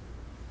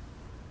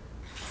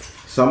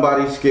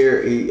 somebody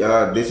scared.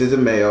 This is a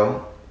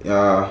male.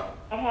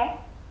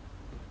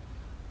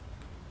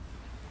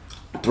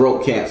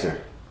 Throat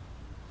cancer.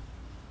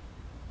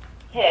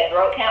 Yeah,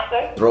 throat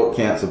cancer. Throat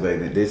cancer,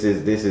 baby. This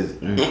is.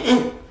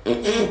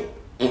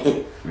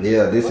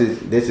 Yeah, this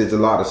is a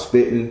lot of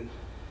spitting,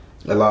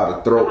 a lot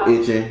of throat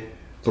itching,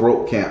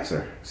 throat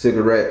cancer,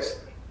 cigarettes,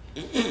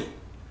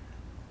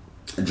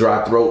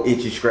 dry throat,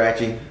 itchy,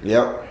 scratchy.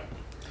 Yep.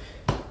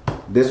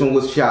 This one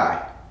was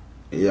shy.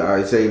 Yeah,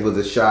 I'd say it was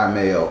a shy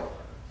male.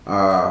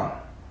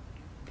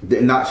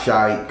 Not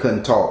shy,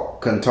 couldn't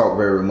talk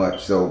very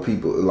much. So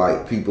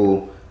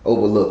people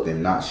overlooked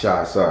him. Not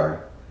shy, sorry.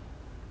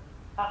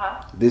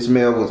 This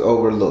male was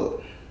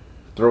overlooked.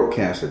 Throat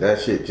cancer. That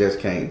shit just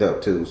came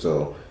up too.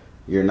 So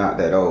you're not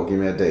that old. Give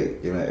me a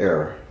date. Give me an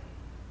era.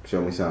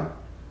 Show me something.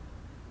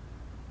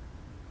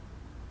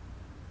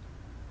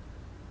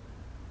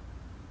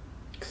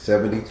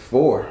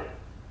 '74.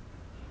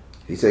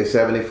 He said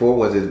 74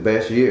 was his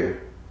best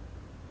year.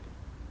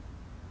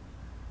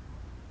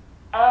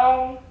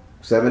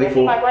 74. Is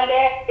he my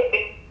granddad?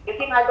 Is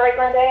he my great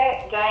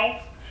granddad,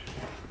 James?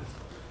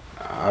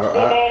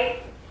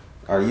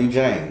 Are you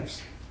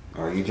James?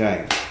 Are you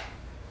James?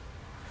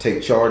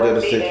 Take charge of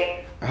the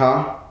situation.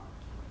 Huh?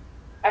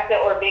 I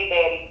said, or Big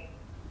Daddy.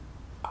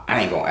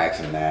 I ain't gonna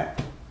ask him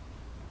that.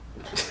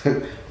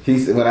 He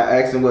said, when I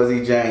asked him was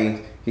he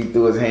James, he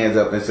threw his hands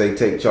up and say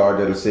take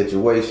charge of the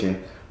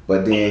situation.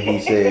 But then he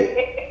said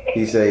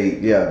he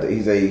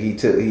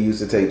used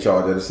to take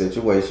charge of the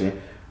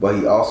situation. But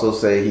he also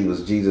said he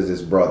was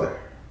Jesus' brother.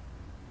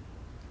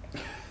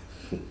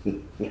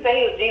 You say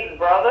he was Jesus'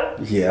 brother?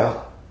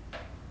 Yeah.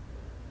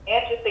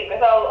 Interesting.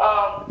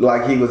 So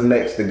like he was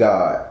next to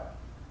God.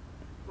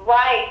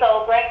 Right.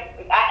 So I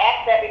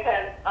asked that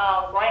because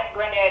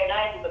Granddad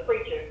James was a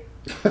preacher.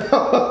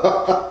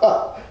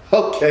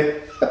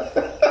 Okay.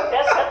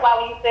 That's why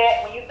when you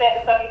said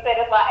the stuff you said,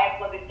 that's why I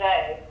asked was it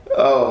James.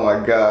 Oh my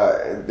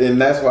God.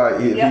 And that's why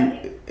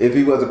if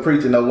he was a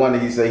preacher, no wonder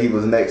he said he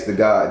was next to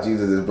God.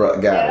 Jesus is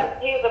God. Yeah,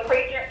 he was a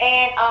preacher,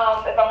 and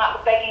if I'm not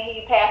mistaken,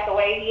 he passed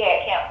away. He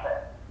had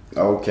cancer.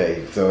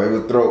 Okay, so it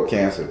was throat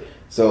cancer.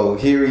 So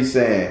here he's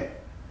saying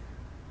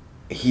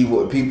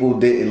people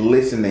didn't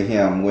listen to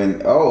him when,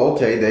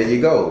 there you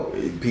go.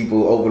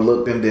 People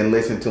overlooked him, didn't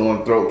listen to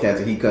him, throat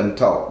cancer, he couldn't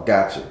talk.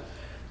 Gotcha.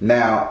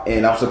 Now,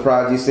 and I'm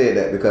surprised you said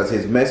that, because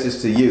his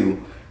message to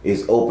you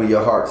is open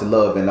your heart to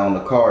love, and on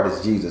the card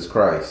is Jesus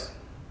Christ.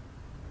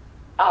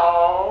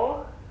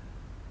 Oh.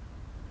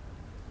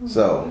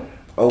 So,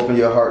 open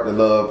your heart to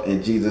love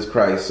in Jesus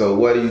Christ. So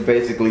what he's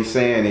basically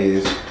saying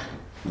is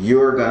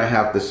you're going to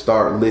have to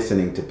start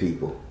listening to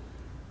people.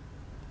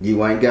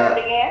 You ain't got...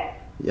 Again?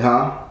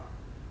 Huh?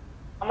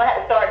 I'm going to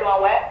have to start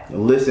doing what?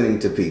 Listening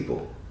to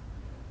people.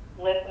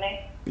 Listening?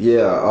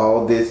 Yeah,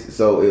 all this.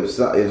 So if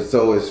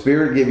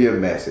Spirit give you a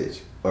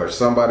message, or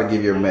somebody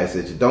give you a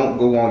message, don't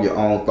go on your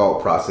own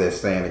thought process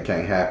saying it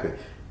can't happen.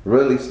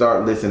 Really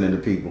start listening to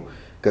people.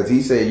 Because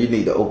he said you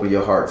need to open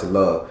your heart to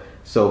love.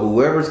 So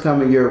whoever's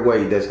coming your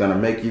way that's going to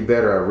make you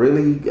better,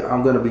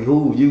 I'm going to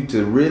behoove you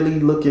to really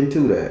look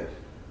into that.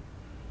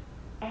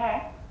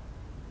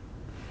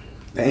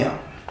 Damn.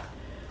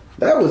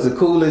 That was the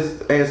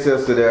coolest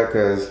ancestor there,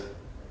 because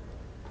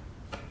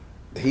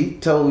he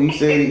said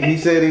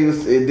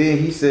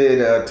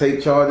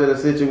take charge of the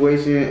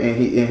situation, and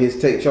his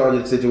take charge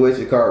of the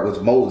situation card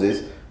was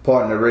Moses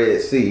parting the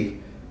Red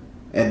Sea,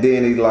 and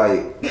then he's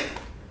like,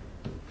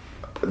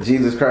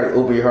 Jesus Christ,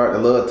 open your heart to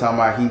love, talking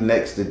about he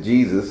next to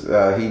Jesus,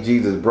 he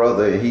Jesus'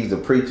 brother, and he's a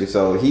preacher,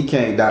 so he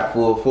came out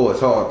full force,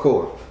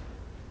 hardcore.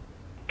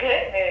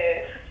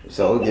 Goodness.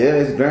 So yeah,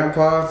 his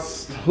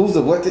grandpa's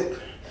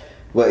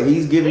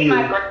he's giving you.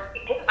 My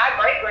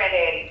great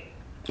granddaddy.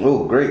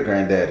 Oh, great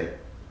granddaddy.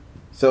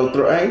 So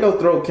ain't no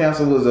throat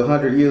cancer was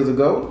 100 years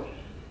ago.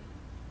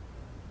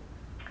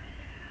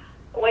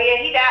 Well,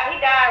 yeah, he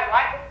died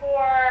right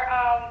before,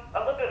 a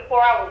little bit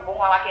before I was born,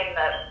 like in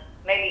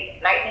maybe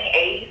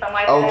 1980, something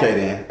like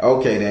that.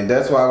 Okay then.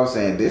 That's why I was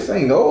saying this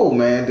ain't old,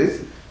 man.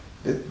 This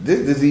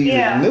disease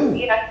is new. Yeah,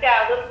 he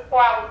died a little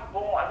before I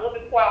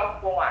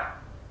was born.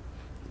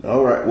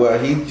 All right. Well,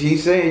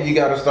 he's saying you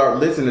got to start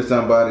listening to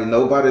somebody.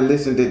 Nobody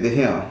listened to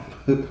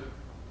him.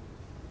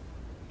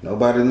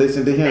 Nobody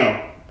listened to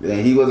him.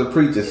 And he was a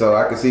preacher, so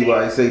I can see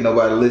why he say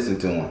nobody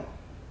listened to him.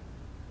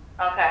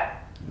 Okay.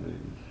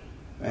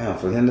 Man,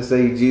 for him to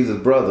say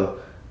Jesus' brother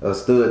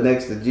stood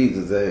next to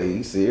Jesus, hey,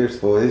 he's serious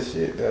for his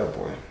shit, that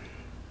boy.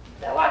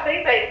 That's why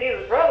they say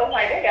Jesus' brother. I'm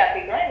like, they got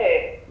to be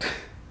granddad.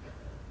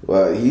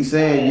 Well, he's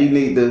saying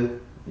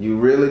you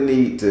really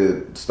need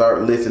to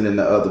start listening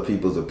to other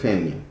people's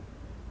opinion.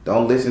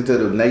 Don't listen to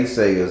the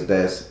naysayers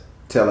that's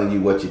telling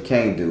you what you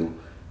can't do.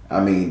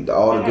 I mean,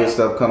 all the good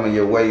stuff coming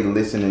your way.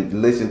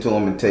 Listen to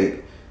them and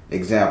take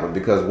example,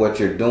 because what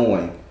you're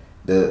doing,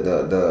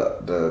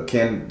 the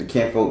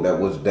kinfolk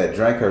that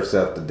drank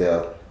herself to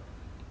death.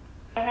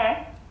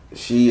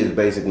 She is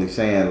basically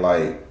saying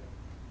like,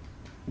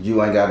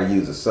 you ain't got to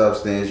use a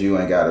substance. You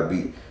ain't got to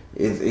be.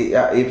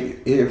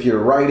 If you're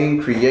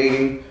writing,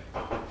 creating,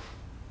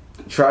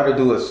 try to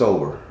do it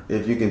sober.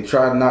 If you can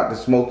try not to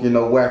smoke,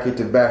 wacky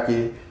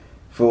tobacco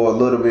for a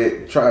little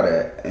bit, try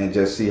that and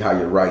just see how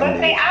your writing is.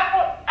 But see, I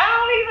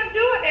don't even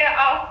do it that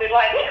often.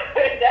 Like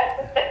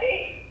that's the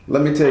thing.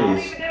 Let me tell you. I don't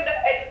even do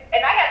that.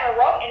 And I haven't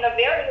wrote in a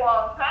very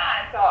long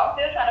time, so I'm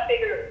still trying to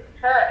figure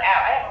her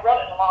out. I haven't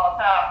wrote in a long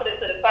time. Put it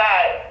to the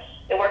side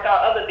and worked on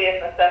other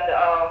business stuff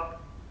to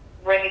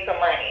bring me some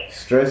money.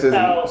 Stress is a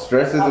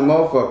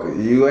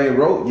motherfucker. You ain't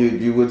wrote.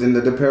 You was in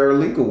the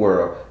paralegal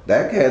world.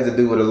 That has to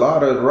do with a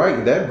lot of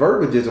writing. That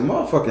verbiage is a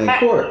motherfucker in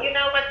court. You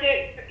know what?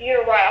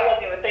 You're right. I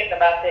wasn't even thinking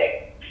about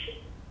that.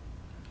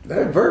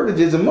 That verbiage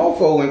is a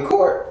mofo in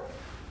court.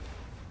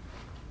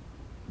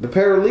 The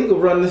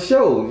paralegal run the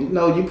show.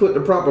 You put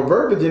the proper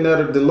verbiage in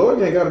there. The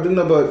lawyer ain't got to do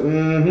nothing but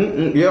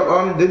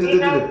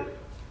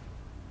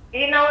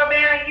You know what,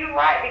 Baron? You're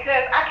right,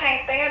 because I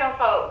can't stand them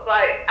folks.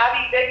 Like,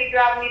 they be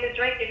driving me to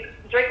drink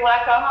when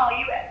I come home.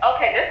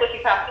 Okay, that's what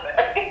you talking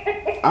about.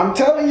 I'm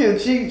telling you,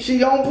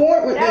 she on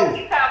point with that's what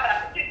you talking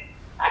about.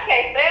 I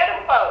can't stand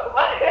them folks.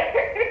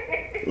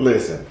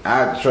 Listen,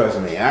 trust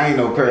me, I ain't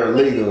no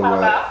paralegal.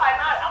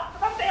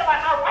 I'm saying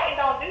like my writing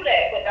don't do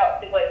that, but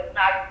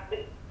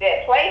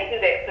that place do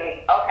that to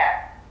me. Okay.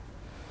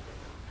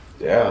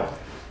 Yeah.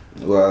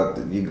 Well,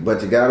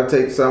 but you gotta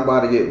take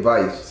somebody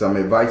advice. Some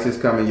advice is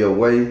coming your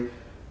way.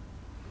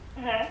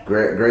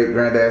 Great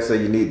granddad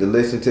said you need to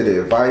listen to the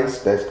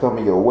advice that's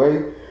coming your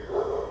way.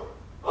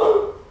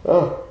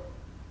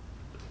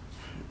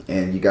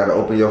 And you gotta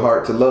open your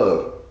heart to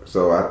love.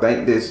 So I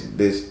think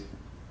this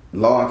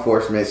law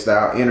enforcement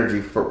style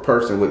energy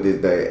person with this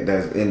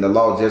that's in the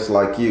law just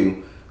like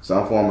you,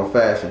 some form of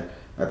fashion.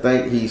 I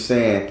think he's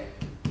saying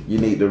you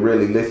need to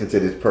really listen to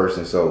this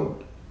person.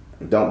 So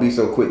don't be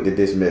so quick to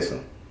dismiss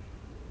him.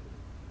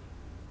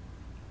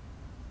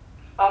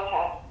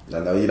 Okay. I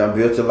know you done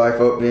built your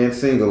life up being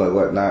single and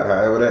whatnot,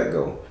 however that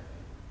go.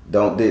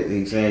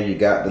 He's saying you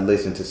got to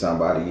listen to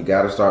somebody. You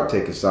got to start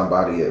taking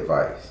somebody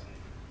advice.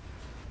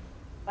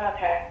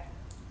 Okay.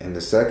 And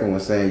the second one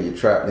saying you're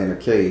trapped in a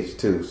cage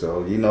too.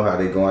 So you know how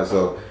they going.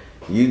 So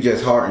you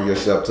just harden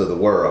yourself to the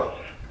world.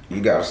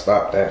 You got to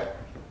stop that.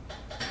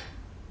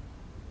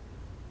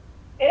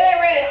 It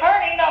ain't really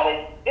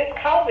hurting, it's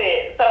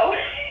COVID. So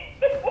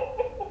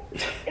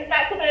it's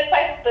not too many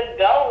places to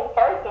go,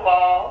 first of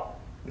all.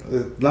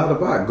 It's not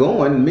about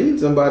going. Meet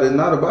somebody. It's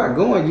not about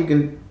going. You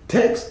can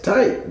text,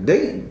 type,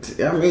 date.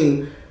 I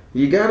mean,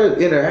 you got to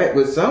interact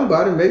with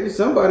somebody. Maybe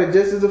somebody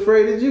just as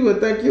afraid as you and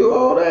think you're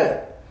all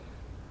that.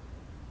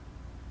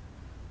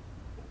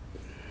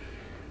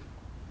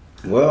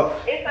 Well,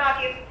 it's not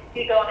like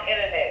you go on the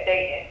internet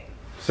dating.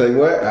 Say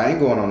what? I ain't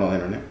going on no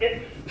internet.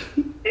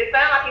 It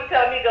sounds like you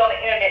telling me to go on the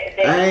internet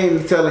dating. I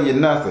ain't telling you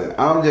nothing.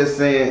 I'm just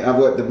saying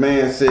what the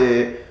man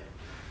said.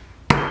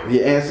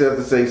 Your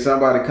ancestors say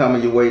somebody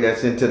coming your way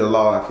that's into the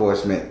law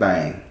enforcement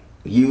thing.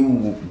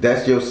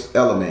 That's your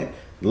element.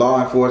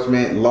 Law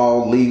enforcement,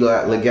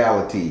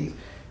 legalities.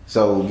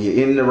 So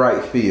you're in the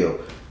right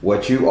field.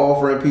 What you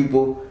offering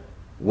people,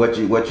 what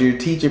you're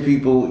teaching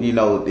people,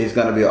 it's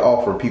gonna be an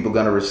offer. People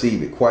gonna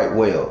receive it quite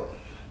well.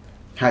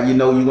 How you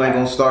know you ain't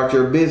gonna start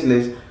your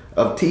business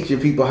of teaching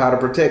people how to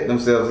protect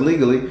themselves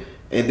legally,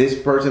 and this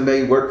person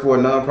may work for a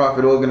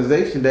nonprofit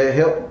organization that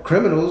help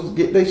criminals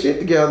get their shit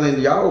together,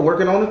 and y'all are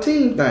working on a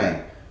team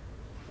thing.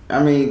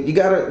 I mean, you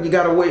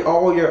gotta weigh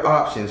all your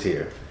options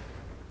here.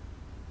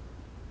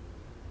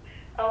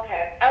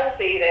 Okay, I will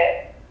see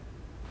that.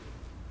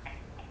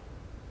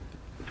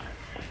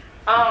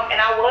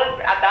 And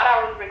I thought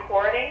I was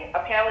recording.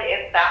 Apparently,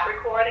 it stopped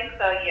recording.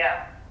 So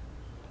yeah.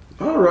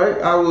 All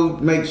right, I will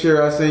make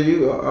sure I send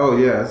you. Oh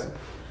yes,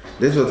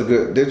 this was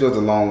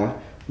a long one,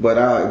 but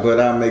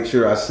I'll make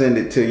sure I send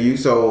it to you.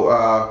 So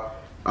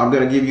I'm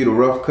gonna give you the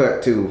rough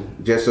cut too,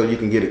 just so you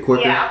can get it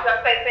quicker. Yeah, I'm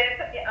gonna say send it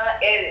to me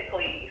unedited,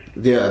 please.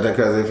 Yeah,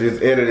 because if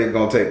it's edited, it's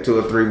gonna take 2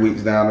 or 3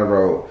 weeks down the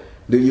road.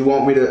 Do you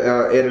want me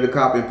to edit a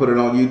copy and put it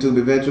on YouTube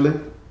eventually?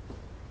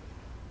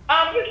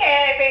 You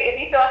can if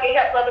you feel like it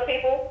helps other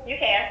people, you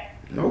can.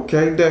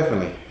 Okay,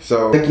 definitely.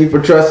 So thank you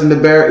for trusting the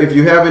bear. If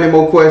you have any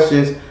more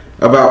questions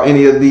about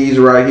any of these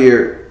right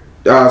here,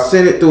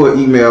 send it through an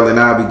email, and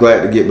I'll be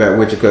glad to get back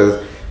with you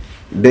because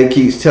they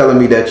keep telling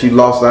me that you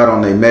lost out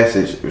on their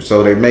message,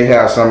 so they may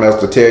have something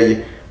else to tell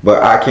you,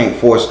 but I can't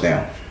force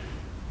them.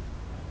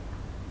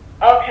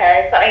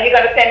 Okay, so you're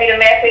gonna send me the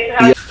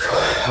message?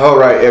 Yeah. All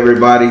right,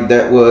 everybody.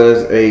 That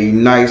was a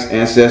nice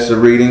ancestor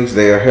readings.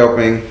 They are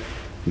helping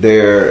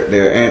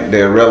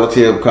their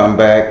relative come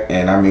back,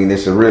 and I mean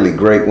it's a really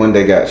great one.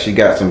 She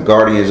got some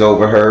guardians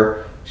over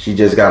her. She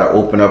just got to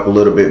open up a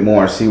little bit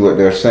more and see what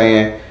they're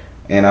saying,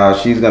 and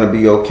she's gonna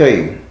be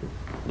okay.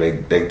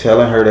 They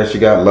telling her that she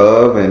got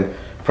love and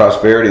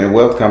prosperity and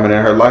wealth coming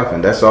in her life,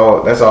 and that's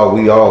all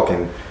we all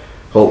can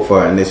hope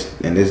for in this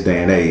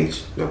day and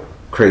age. The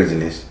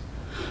craziness.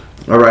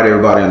 All right,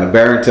 everybody, I'm the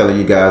Baron telling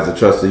you guys to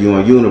trust the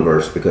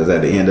universe, because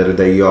at the end of the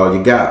day, you all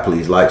you got.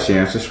 Please like,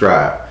 share, and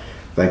subscribe.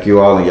 Thank you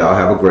all, and y'all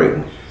have a great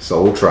one.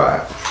 Soul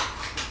Tribe.